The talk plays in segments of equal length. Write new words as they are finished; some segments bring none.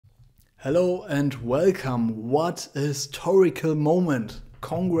Hello and welcome. What a historical moment.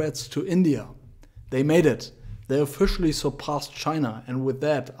 Congrats to India. They made it. They officially surpassed China and with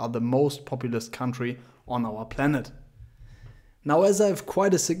that are the most populous country on our planet. Now, as I have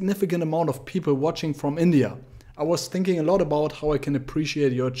quite a significant amount of people watching from India, I was thinking a lot about how I can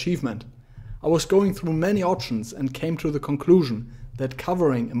appreciate your achievement. I was going through many options and came to the conclusion that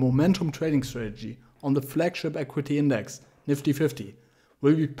covering a momentum trading strategy on the flagship equity index, Nifty50,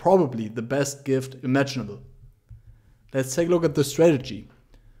 will be probably the best gift imaginable. Let's take a look at the strategy.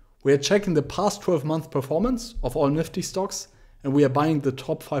 We are checking the past 12-month performance of all Nifty stocks and we are buying the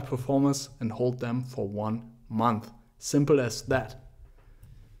top 5 performers and hold them for 1 month. Simple as that.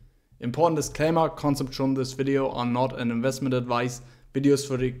 Important disclaimer, concepts shown in this video are not an investment advice, videos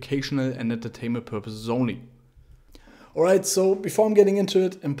for educational and entertainment purposes only. Alright, so before I'm getting into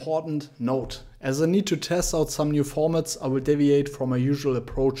it, important note. As I need to test out some new formats, I will deviate from my usual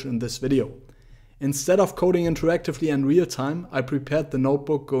approach in this video. Instead of coding interactively in real time, I prepared the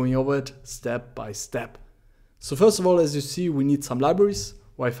notebook going over it step by step. So first of all, as you see, we need some libraries,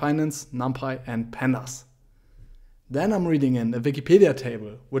 Finance, NumPy and Pandas. Then I'm reading in a Wikipedia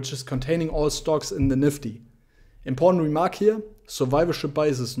table, which is containing all stocks in the Nifty. Important remark here, survivorship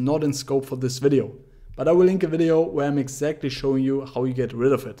bias is not in scope for this video, but I will link a video where I'm exactly showing you how you get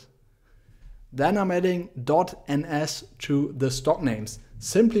rid of it. Then I'm adding .ns to the stock names,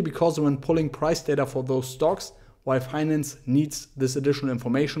 simply because when pulling price data for those stocks, Finance needs this additional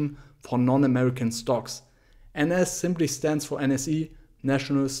information for non-American stocks. NS simply stands for NSE,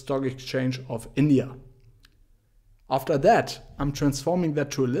 National Stock Exchange of India. After that, I'm transforming that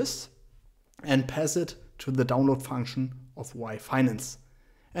to a list and pass it to the download function of Finance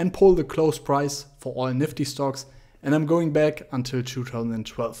and pull the close price for all Nifty stocks, and I'm going back until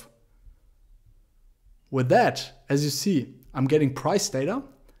 2012. With that, as you see, I'm getting price data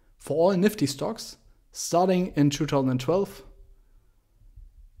for all Nifty stocks starting in 2012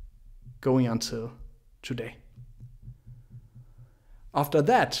 going until today. After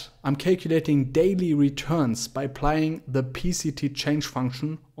that, I'm calculating daily returns by applying the PCT change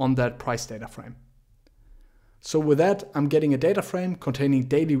function on that price data frame. So with that, I'm getting a data frame containing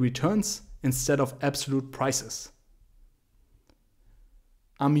daily returns instead of absolute prices.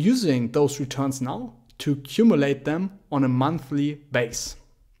 I'm using those returns now to accumulate them on a monthly base.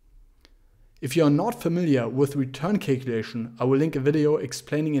 If you are not familiar with return calculation, I will link a video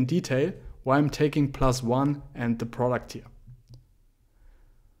explaining in detail why I'm taking +1 and the product here.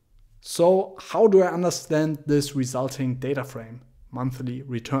 So how do I understand this resulting data frame, monthly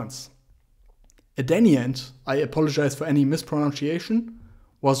returns? Adenient, I apologize for any mispronunciation,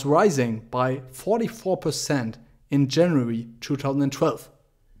 was rising by 44% in January 2012.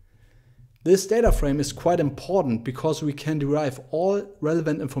 This data frame is quite important because we can derive all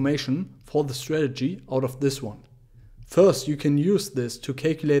relevant information for the strategy out of this one. First, you can use this to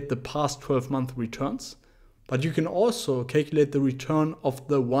calculate the past 12-month returns, but you can also calculate the return of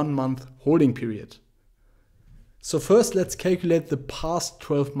the 1-month holding period. So first, let's calculate the past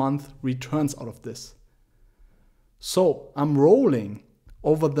 12-month returns out of this. So I'm rolling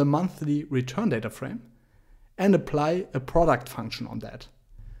over the monthly return data frame and apply a product function on that.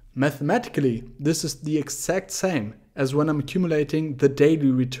 Mathematically, this is the exact same as when I'm accumulating the daily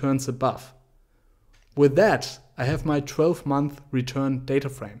returns above. With that, I have my 12-month return data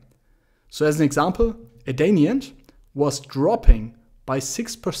frame. So as an example, Adenient was dropping by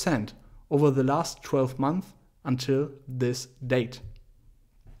 6% over the last 12 months until this date.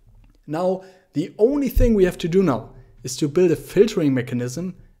 Now, the only thing we have to do now is to build a filtering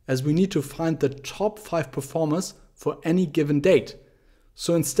mechanism, as we need to find the top 5 performers for any given date.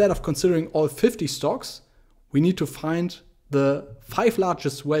 So instead of considering all 50 stocks, we need to find the 5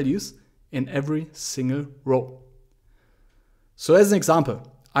 largest values in every single row. So as an example,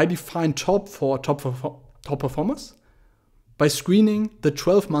 I define top performers by screening the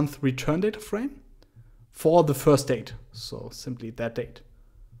 12-month return data frame for the first date, so simply that date.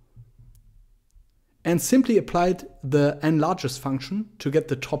 And simply applied the n largest function to get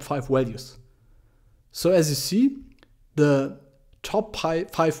the top 5 values. So as you see, the top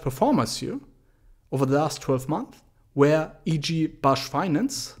 5 performers here over the last 12 months were e.g.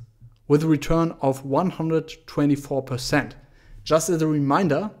 Finance with a return of 124%. Just as a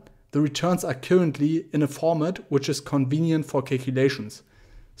reminder, the returns are currently in a format which is convenient for calculations.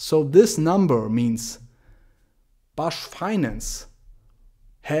 So this number means Finance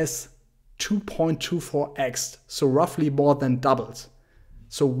has 2.24x, so roughly more than doubled.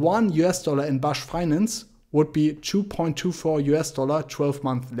 So $1 in Finance would be $2.24 12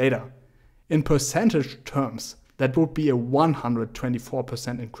 months later. In percentage terms, that would be a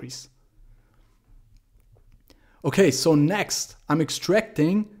 124% increase. Okay, so next I'm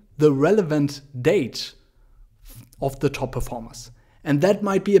extracting the relevant date of the top performers. And that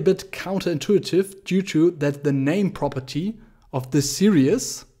might be a bit counterintuitive due to that the name property of this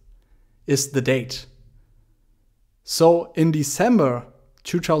series is the date. So in December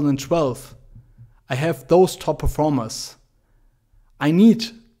 2012, I have those top performers. I need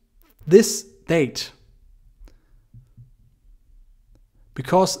this date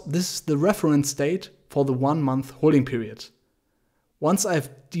because this is the reference date for the 1 month holding period. Once I've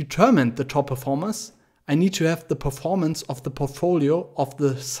determined the top performers, I need to have the performance of the portfolio of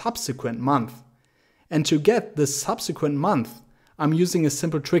the subsequent month. And to get the subsequent month, I'm using a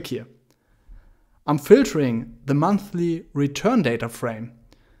simple trick here. I'm filtering the monthly return data frame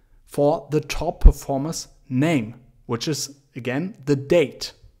for the top performer's name, which is again the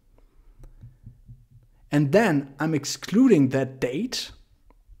date. And then I'm excluding that date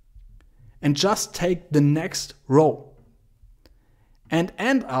and just take the next row and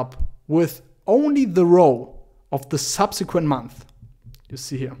end up with only the row of the subsequent month. You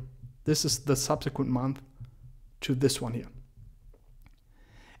see here, this is the subsequent month to this one here.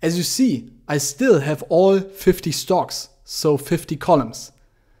 As you see, I still have all 50 stocks, so 50 columns.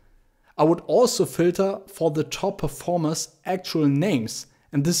 I would also filter for the top performers' actual names,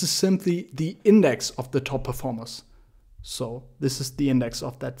 and this is simply the index of the top performers. So this is the index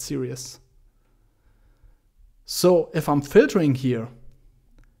of that series. So if I'm filtering here,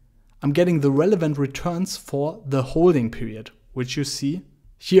 I'm getting the relevant returns for the holding period, which you see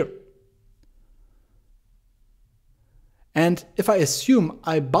here. And if I assume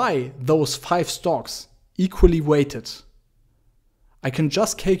I buy those 5 stocks equally weighted, I can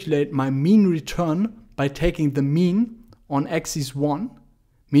just calculate my mean return by taking the mean on axis 1,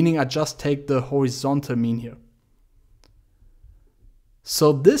 meaning I just take the horizontal mean here.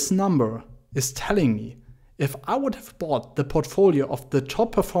 So this number is telling me if I would have bought the portfolio of the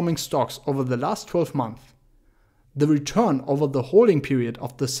top performing stocks over the last 12 months, the return over the holding period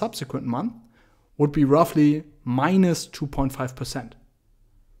of the subsequent month would be roughly minus 2.5%.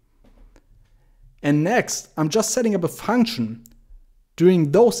 And next, I'm just setting up a function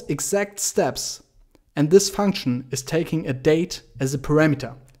doing those exact steps, and this function is taking a date as a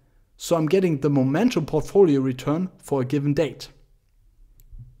parameter. So I'm getting the momentum portfolio return for a given date.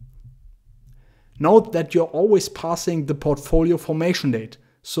 Note that you're always passing the portfolio formation date,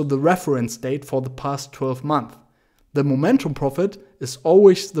 so the reference date for the past 12 months. The momentum profit is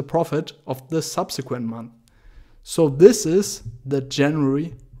always the profit of the subsequent month. So this is the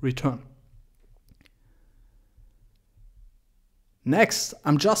January return. Next,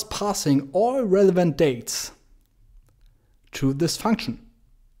 I'm just passing all relevant dates to this function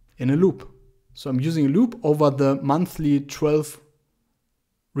in a loop. So I'm using a loop over the monthly 12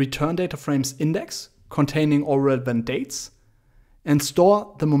 return data frames index containing all relevant dates and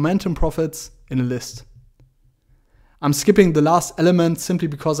store the momentum profits in a list. I'm skipping the last element simply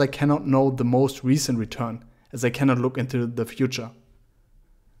because I cannot know the most recent return, as I cannot look into the future.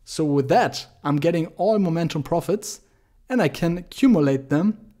 So with that, I'm getting all momentum profits and I can accumulate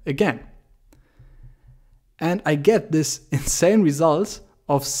them again. And I get this insane result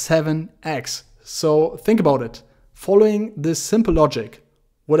of 7x. So think about it. Following this simple logic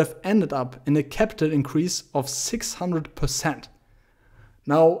would have ended up in a capital increase of 600%.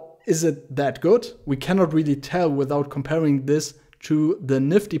 Now, is it that good? We cannot really tell without comparing this to the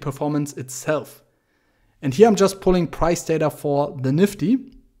Nifty performance itself. And here I'm just pulling price data for the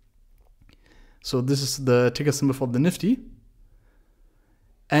Nifty. So this is the ticker symbol for the Nifty.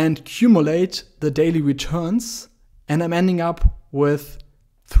 And accumulate the daily returns. And I'm ending up with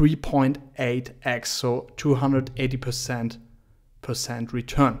 3.8x, so 280%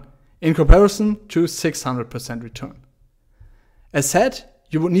 return in comparison to 600% return. As said,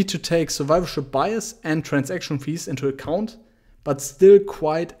 you would need to take survivorship bias and transaction fees into account, but still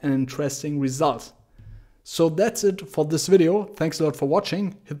quite an interesting result. So that's it for this video. Thanks a lot for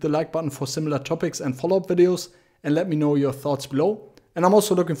watching. Hit the like button for similar topics and follow-up videos and let me know your thoughts below. And I'm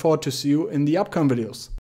also looking forward to see you in the upcoming videos.